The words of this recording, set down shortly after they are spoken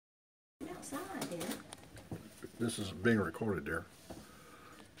outside, dear. This is being recorded, dear.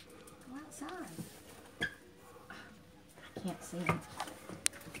 Go outside. I can't see him.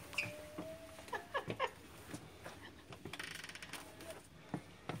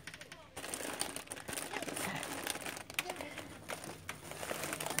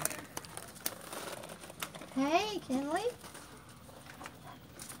 Hey, Kinley.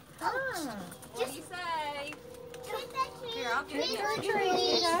 What do you say? Here, I'll give Trick you or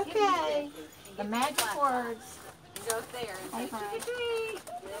treat. Okay. The magic words. You go up there and say Okay. trick or treat.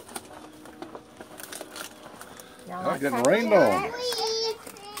 Y'all Oh, like getting Cracker rained on.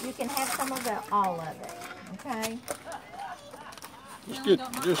 Jacks? You can have some of all of it. Okay.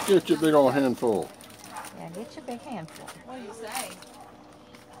 Just get your big old handful. Yeah, get your big handful. What do you say?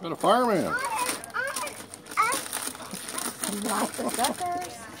 Got a fireman. You like the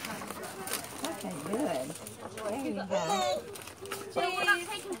suckers? Okay, good. There you go. Well, we're not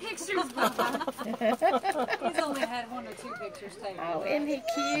taking pictures, Mama. He's only had 1 or 2 pictures taken. Oh, isn't he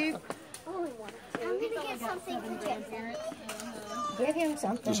cute? I'm gonna get something for Jackson. Get him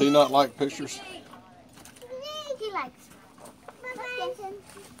something. Does he not like pictures? He likes. Bye-bye.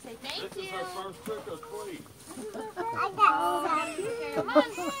 Say thank you. First trick or treat. I got Come on.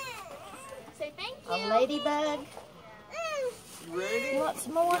 Say thank A you. ladybug. You ready? You want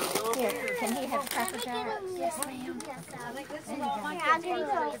some more? Here, can he have Cracker Jacks? Yes, ma'am. I think this is all my I'll kids' give you first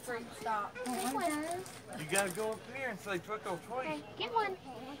trick or those. treat stop. You gotta go up there and say trick or treat. Get one.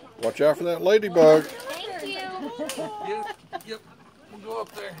 Watch out for that ladybug. Thank you. Yep. Go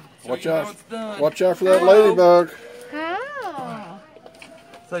up there. Show Watch you how out. it's done. Watch out for that ladybug. Oh.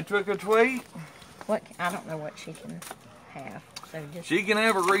 Say trick or treat. What? I don't know what she can have. So just She can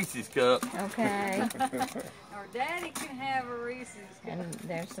have a Reese's cup. okay. Or Daddy can have a Reese's cup. And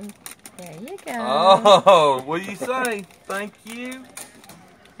there's some. There you go. Oh, what do you say? Thank you.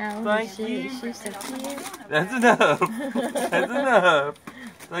 How old thank is she? you. She's so cute. That's enough. That's enough.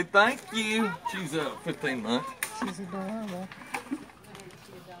 Say thank you. She's 15 months. She's adorable.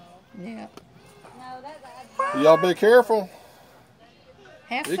 Yeah. No, that's Y'all be careful.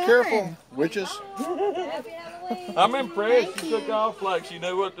 Have Be fun. careful, witches. Happy Halloween. I'm impressed. Thank She you. took off like she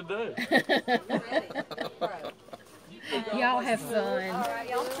knew what to do. Y'all have fun. All right,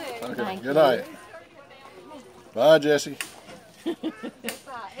 y'all too. Okay, Thank good night. Bye, Jesse. His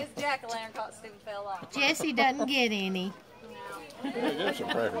jack-o'-lantern costume fell off. Jesse doesn't get any. Hey, there's some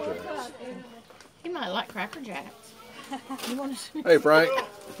Cracker Jacks. He might like Cracker Jacks. You want to? Hey, Frank.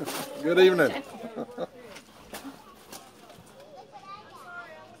 Good evening.